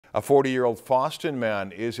A 40-year-old Fosston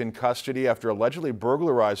man is in custody after allegedly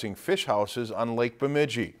burglarizing fish houses on Lake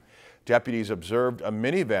Bemidji. Deputies observed a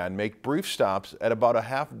minivan make brief stops at about a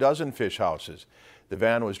half dozen fish houses. The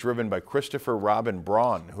van was driven by Christopher Robin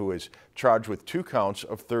Braun, who is charged with 2 counts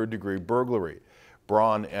of third-degree burglary.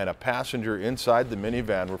 Braun and a passenger inside the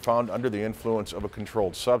minivan were found under the influence of a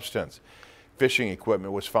controlled substance. Fishing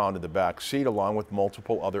equipment was found in the back seat along with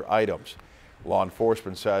multiple other items. Law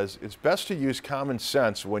enforcement says it's best to use common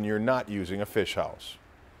sense when you're not using a fish house.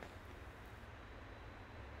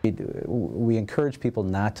 We encourage people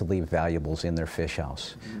not to leave valuables in their fish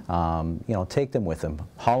house. Take them with them,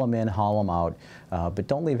 haul them in, haul them out, but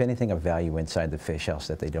don't leave anything of value inside the fish house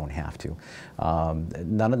that they don't have to.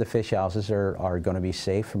 None of the fish houses are going to be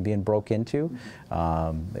safe from being broke into.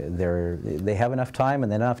 They have enough time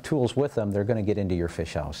and enough tools with them, they're going to get into your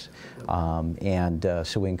fish house.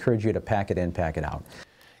 So we encourage you to pack it in, pack it out.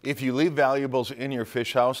 If you leave valuables in your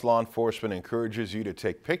fish house, law enforcement encourages you to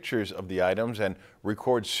take pictures of the items and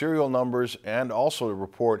record serial numbers, and also to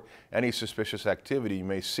report any suspicious activity you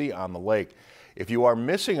may see on the lake. If you are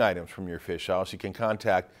missing items from your fish house, you can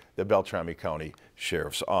contact the Beltrami County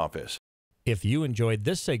Sheriff's Office. If you enjoyed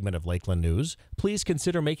this segment of Lakeland News, please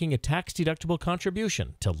consider making a tax-deductible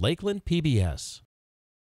contribution to Lakeland PBS.